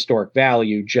has historic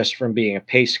value just from being a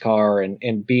pace car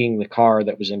and being the car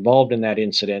that was involved in that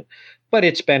incident, but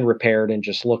it's been repaired and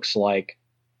just looks like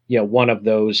one of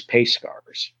those pace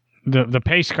cars. The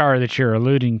pace car that you're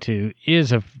alluding to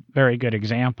is a very good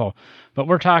example, but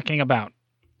we're talking about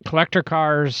collector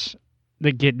cars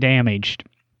that get damaged,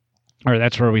 or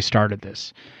that's where we started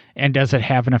this. And does it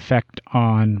have an effect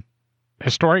on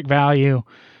historic value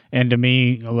and, to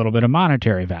me, a little bit of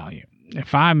monetary value?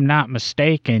 If I'm not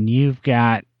mistaken, you've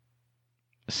got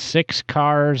 6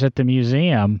 cars at the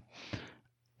museum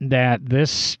that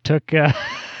this took a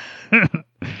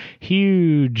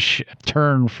huge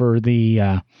turn for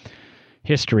the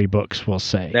history books, we'll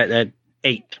say. That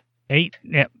 8. 8,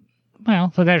 yeah.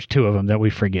 Well, so there's 2 of them that we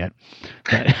forget.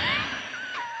 But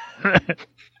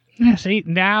see,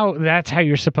 now that's how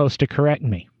you're supposed to correct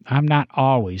me. I'm not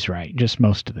always right, just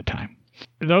most of the time.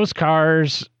 Those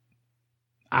cars,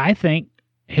 I think,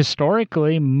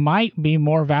 historically might be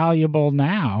more valuable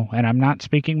now. And I'm not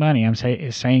speaking money. I'm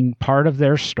saying part of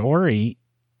their story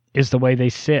is the way they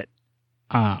sit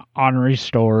on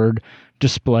restored,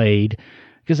 displayed,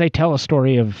 because they tell a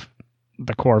story of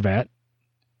the Corvette.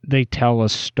 They tell a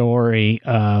story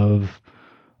of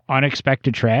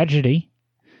unexpected tragedy.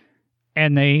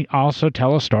 And they also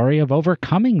tell a story of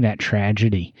overcoming that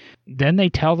tragedy. Then they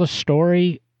tell the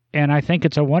story, and I think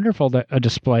it's a wonderful a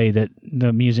display that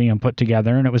the museum put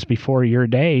together, and it was before your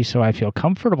day, so I feel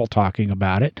comfortable talking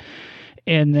about it,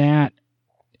 in that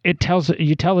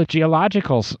you tell a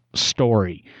geological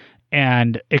story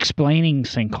and explaining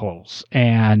sinkholes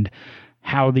and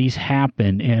how these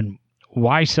happen and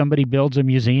why somebody builds a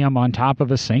museum on top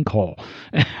of a sinkhole.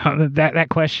 That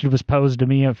question was posed to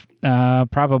me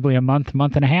probably a month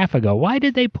and a half ago. Why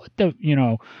did they put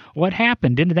what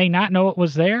happened? Did they not know it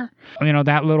was there?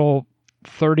 That little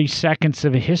 30 seconds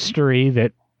of history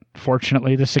that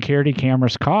fortunately the security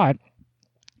cameras caught,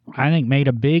 I think made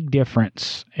a big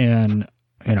difference in,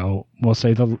 we'll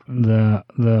say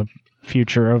the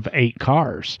future of 8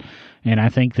 cars. And I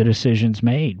think the decision's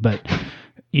made, but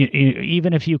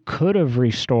even if you could have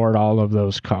restored all of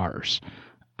those cars,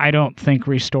 I don't think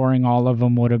restoring all of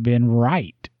them would have been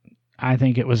right. I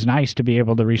think it was nice to be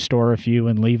able to restore a few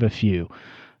and leave a few,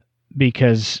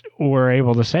 because we're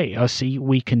able to say, oh, see,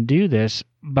 we can do this,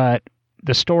 but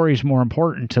the story's more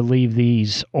important to leave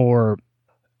these, or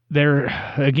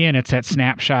again, it's that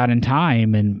snapshot in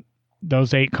time, and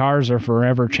those 8 cars are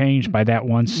forever changed by that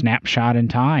one snapshot in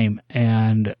time,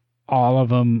 and all of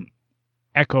them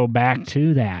echo back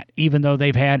to that, even though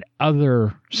they've had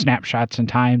other snapshots in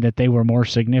time that they were more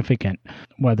significant,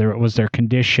 whether it was their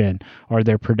condition or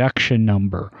their production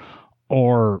number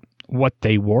or what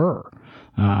they were.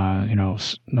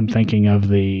 I'm thinking of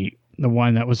the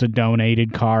one that was a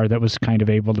donated car that was kind of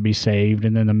able to be saved,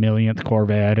 and then the millionth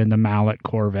Corvette and the Mallet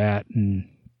Corvette, and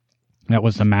that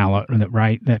was the Mallet,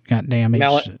 right, that got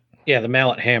damaged. The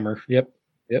Mallet Hammer. Yep.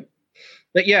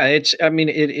 But yeah,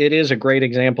 it is a great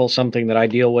example, something that I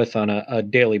deal with on a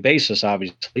daily basis,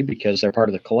 obviously, because they're part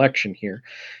of the collection here.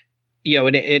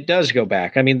 And it does go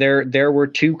back. There were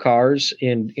 2 cars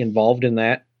involved in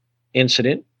that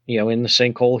incident, in the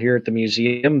sinkhole here at the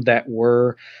museum, that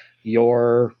were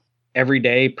your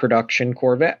everyday production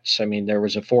Corvettes. There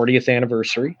was a 40th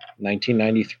anniversary,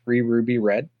 1993 Ruby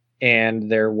Red,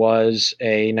 and there was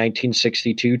a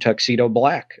 1962 Tuxedo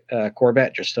Black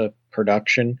Corvette, just a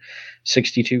production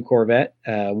 62 Corvette,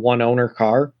 one owner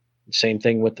car. Same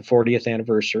thing with the 40th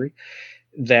anniversary,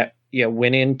 that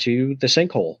went into the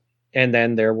sinkhole. And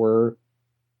then there were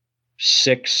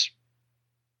 6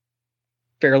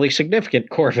 fairly significant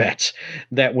Corvettes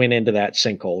that went into that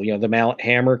sinkhole. The Mallet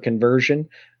Hammer conversion,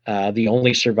 the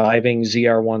only surviving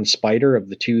ZR1 Spider of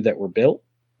the 2 that were built,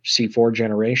 C4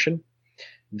 generation,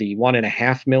 the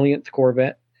 1.5 millionth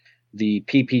Corvette, the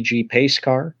PPG pace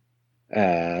car.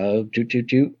 Wow,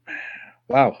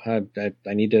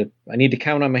 I need to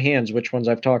count on my hands which ones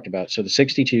I've talked about. So the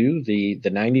 62, the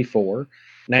 94,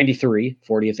 93,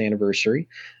 40th anniversary,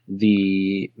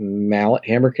 the mallet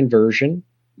hammer conversion,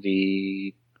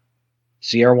 the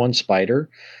ZR1 Spider,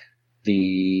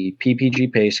 the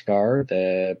PPG pace car,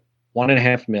 the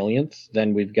 1.5 millionth.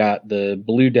 Then we've got the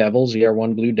Blue Devil,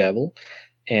 ZR1 Blue Devil,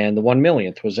 and the 1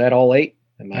 millionth. Was that all 8?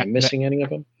 Am I missing any of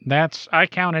them? I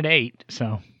counted 8.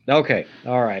 So okay,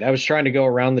 all right. I was trying to go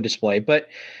around the display, but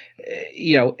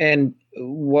and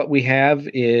what we have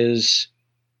is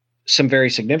some very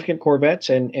significant Corvettes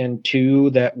and 2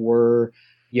 that were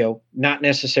not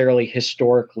necessarily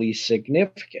historically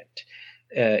significant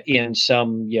in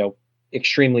some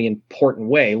extremely important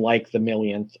way, like the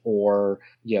millionth or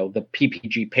the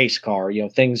PPG pace car,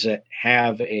 things that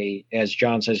have as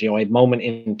John says, a moment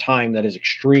in time that is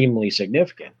extremely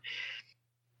significant.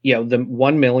 The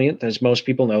 1 millionth, as most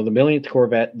people know, the millionth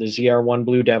Corvette, the ZR1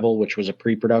 Blue Devil, which was a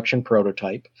pre-production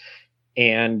prototype,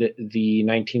 and the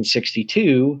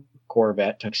 1962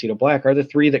 Corvette Tuxedo Black are the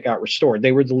 3 that got restored.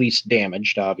 They were the least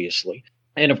damaged, obviously.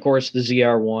 And of course, the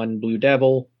ZR1 Blue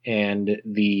Devil and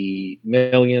the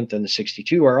millionth and the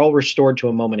 62 are all restored to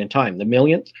a moment in time. The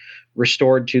millionth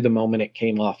restored to the moment it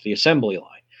came off the assembly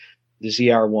line. The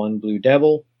ZR1 Blue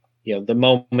Devil, the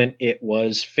moment it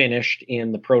was finished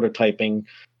in the prototyping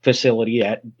facility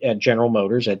at General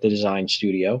Motors at the design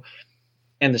studio.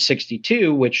 And the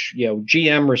 62, which,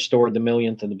 GM restored the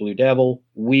millionth and the Blue Devil.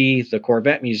 We, the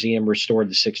Corvette Museum, restored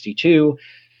the 62.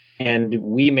 And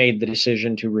we made the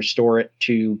decision to restore it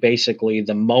to basically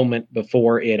the moment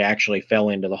before it actually fell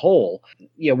into the hole.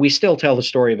 We still tell the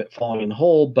story of it falling in the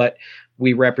hole, but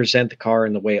we represent the car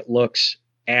and the way it looks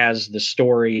as the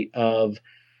story of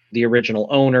the original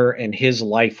owner and his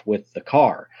life with the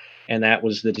car. And that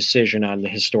was the decision on the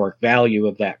historic value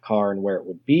of that car and where it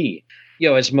would be.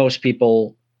 As most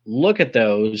people look at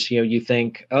those, you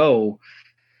think, oh,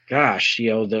 gosh,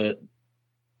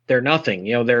 they're nothing.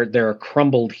 They're a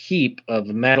crumbled heap of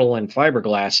metal and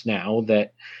fiberglass now.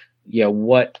 That,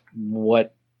 what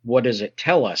does it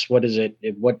tell us? What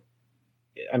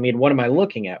am I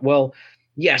looking at? Well,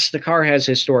 yes, the car has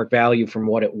historic value from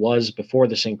what it was before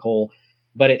the sinkhole,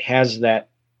 but it has that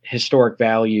historic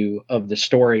value of the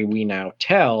story we now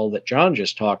tell that John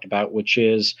just talked about, which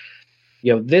is,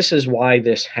 this is why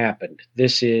this happened.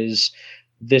 This is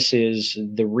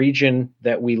the region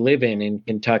that we live in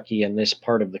Kentucky and this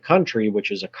part of the country, which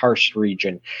is a karst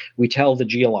region. We tell the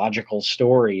geological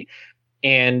story,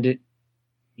 and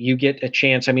you get a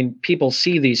chance. People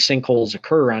see these sinkholes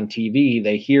occur on TV.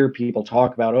 They hear people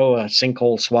talk about, oh, a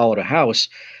sinkhole swallowed a house.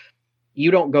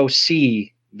 You don't go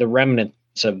see the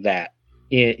remnants of that,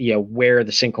 where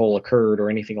the sinkhole occurred or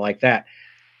anything like that.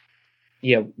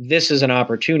 This is an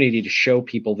opportunity to show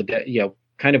people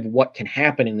kind of what can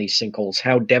happen in these sinkholes,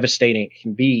 how devastating it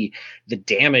can be, the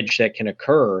damage that can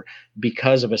occur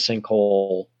because of a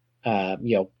sinkhole,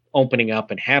 opening up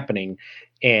and happening.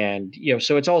 And,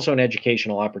 so it's also an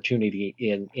educational opportunity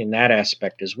in that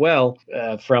aspect as well.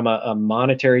 From a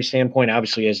monetary standpoint,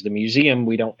 obviously, as the museum,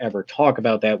 we don't ever talk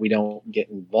about that. We don't get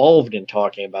involved in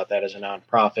talking about that as a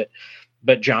nonprofit.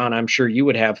 But John, I'm sure you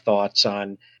would have thoughts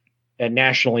on a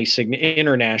internationally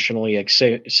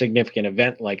significant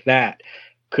event like that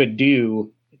could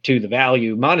do to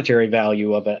the monetary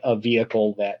value of a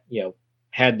vehicle that,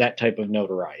 had that type of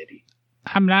notoriety.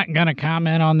 I'm not going to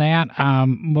comment on that.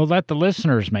 We'll let the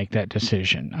listeners make that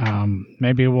decision.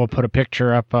 Maybe we'll put a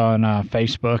picture up on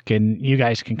Facebook, and you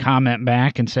guys can comment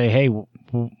back and say, hey,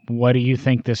 what do you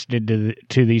think this did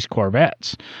to these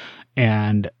Corvettes?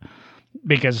 And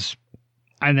because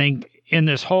I think in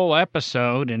this whole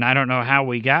episode, and I don't know how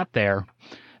we got there,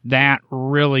 that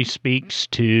really speaks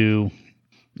to,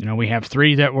 we have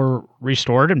 3 that were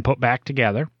restored and put back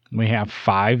together. We have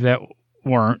 5 that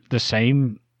weren't, the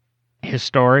same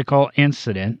historical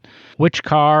incident. Which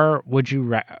car would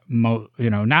you, not,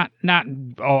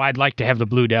 oh, I'd like to have the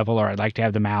Blue Devil or I'd like to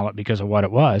have the Mallet because of what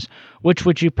it was. Which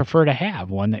would you prefer to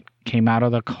have? One that came out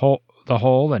of the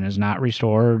hole and is not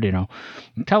restored?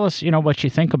 Tell us, what you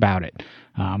think about it.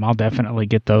 I'll definitely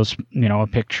get those, a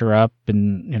picture up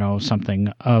and, something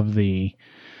of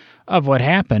what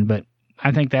happened. But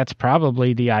I think that's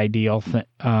probably the ideal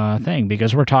thing,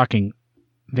 because we're talking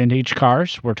vintage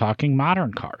cars, we're talking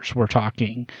modern cars, we're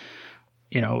talking,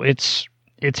 it's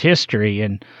history.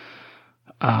 And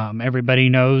everybody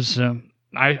knows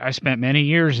I spent many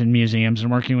years in museums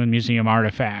and working with museum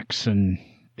artifacts, and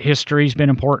history's been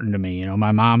important to me.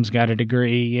 My mom's got a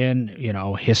degree in,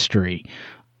 history.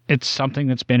 It's something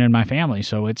that's been in my family,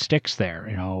 so it sticks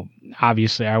there.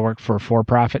 Obviously I worked for a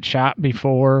for-profit shop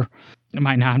before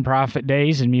my nonprofit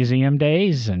days and museum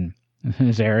days, and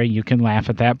Zara, you can laugh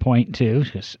at that point too.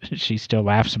 She still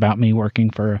laughs about me working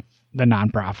for the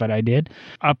nonprofit I did,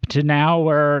 up to now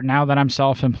that I'm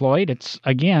self-employed, it's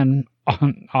again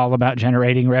all about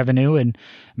generating revenue and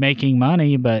making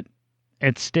money, but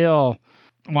it's still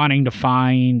wanting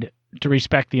to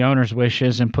respect the owner's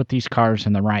wishes and put these cars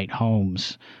in the right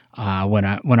homes. When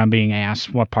I'm being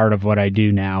asked what part of what I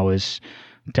do now is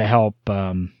to help,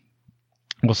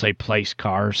 we'll say, place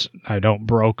cars. I don't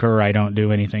broker, I don't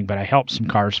do anything, but I help some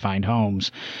cars find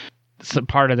homes. So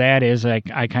part of that is I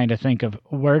kind of think of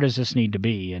where does this need to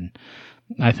be, and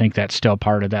I think that's still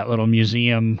part of that little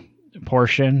museum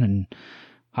portion, and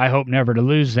I hope never to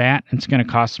lose that. It's going to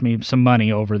cost me some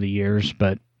money over the years,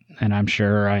 and I'm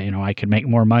sure I could make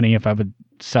more money if I would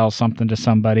sell something to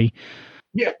somebody.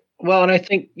 Yeah. Well, and I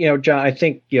think, John,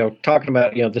 talking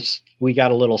about, this, we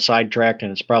got a little sidetracked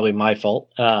and it's probably my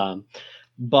fault.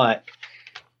 But,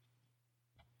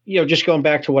 just going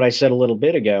back to what I said a little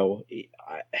bit ago,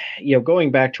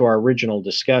 going back to our original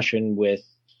discussion with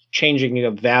changing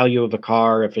the value of a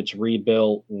car if it's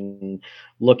rebuilt, and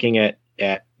looking at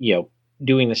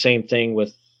doing the same thing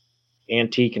with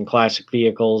antique and classic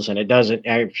vehicles, and it doesn't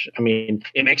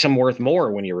it makes them worth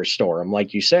more when you restore them,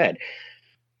 like you said.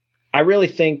 I really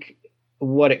think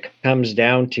what it comes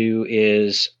down to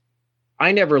is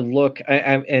I never look,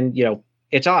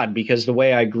 it's odd because the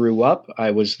way I grew up,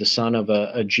 I was the son of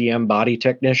a GM body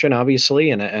technician, obviously,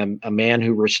 and a man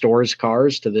who restores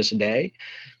cars to this day.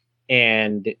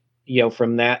 And,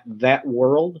 from that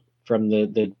world, from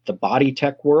the body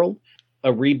tech world,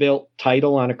 a rebuilt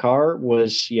title on a car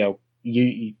was,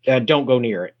 you don't go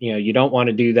near it. You don't want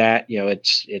to do that.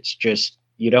 It's just,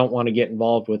 you don't want to get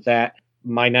involved with that.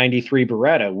 My 93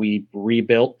 Beretta, we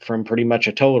rebuilt from pretty much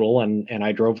a total, and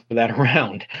I drove that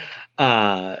around,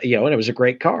 and it was a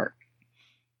great car.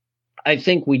 I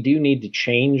think we do need to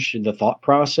change the thought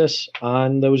process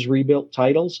on those rebuilt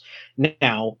titles.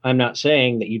 Now, I'm not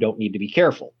saying that you don't need to be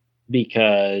careful,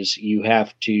 because you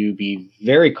have to be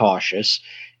very cautious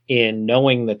in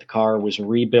knowing that the car was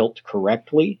rebuilt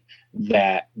correctly,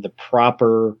 that the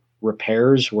proper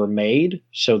repairs were made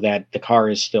so that the car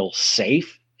is still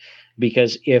safe.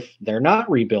 Because if they're not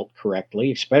rebuilt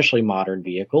correctly, especially modern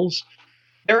vehicles,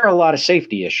 there are a lot of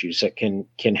safety issues that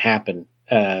can happen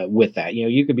with that.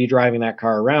 You could be driving that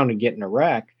car around and get in a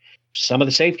wreck. Some of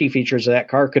the safety features of that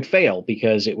car could fail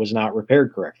because it was not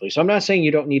repaired correctly. So I'm not saying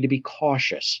you don't need to be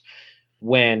cautious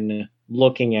when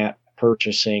looking at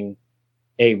purchasing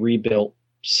a rebuilt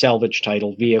salvage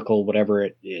title vehicle, whatever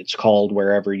it's called,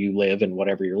 wherever you live and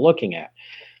whatever you're looking at.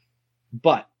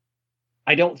 But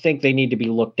I don't think they need to be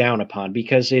looked down upon,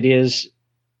 because it is,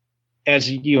 as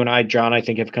you and I, John, I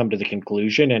think have come to the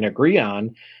conclusion and agree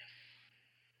on,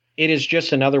 it is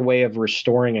just another way of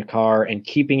restoring a car and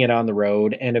keeping it on the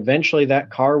road. And eventually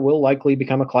that car will likely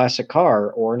become a classic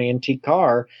car or an antique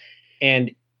car.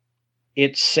 And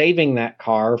it's saving that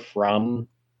car from,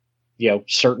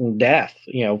 certain death,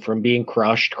 from being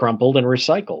crushed, crumpled, and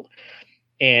recycled.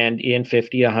 And in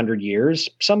 50, 100 years,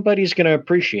 somebody's going to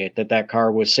appreciate that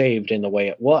car was saved in the way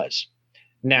it was.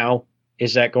 Now,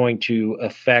 is that going to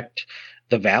affect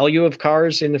the value of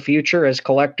cars in the future as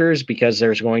collectors because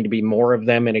there's going to be more of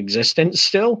them in existence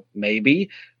still? Maybe,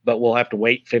 but we'll have to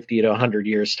wait 50 to 100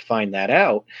 years to find that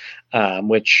out,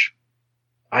 which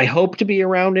I hope to be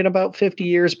around in about 50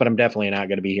 years, but I'm definitely not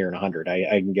going to be here in 100.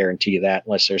 I can guarantee you that,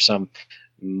 unless there's some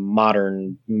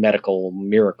modern medical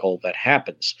miracle that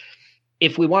happens.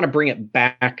 If we want to bring it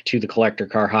back to the collector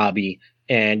car hobby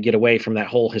and get away from that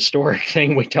whole historic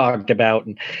thing we talked about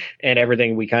and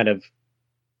everything we kind of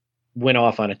went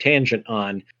off on a tangent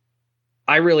on,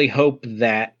 I really hope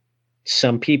that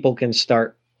some people can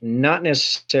start not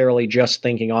necessarily just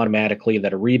thinking automatically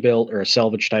that a rebuilt or a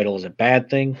salvage title is a bad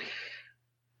thing.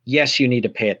 Yes, you need to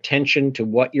pay attention to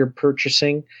what you're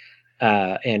purchasing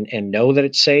and know that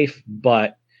it's safe,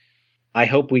 but I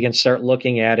hope we can start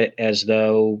looking at it as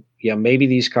though, maybe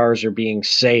these cars are being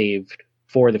saved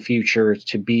for the future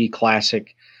to be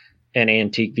classic and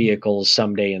antique vehicles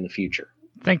someday in the future.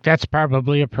 I think that's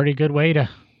probably a pretty good way to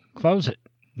close it.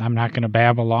 I'm not going to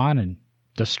babble on and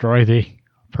destroy the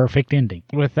perfect ending.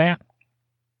 With that,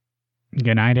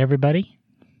 good night, everybody.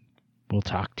 We'll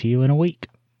talk to you in a week.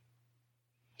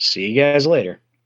 See you guys later.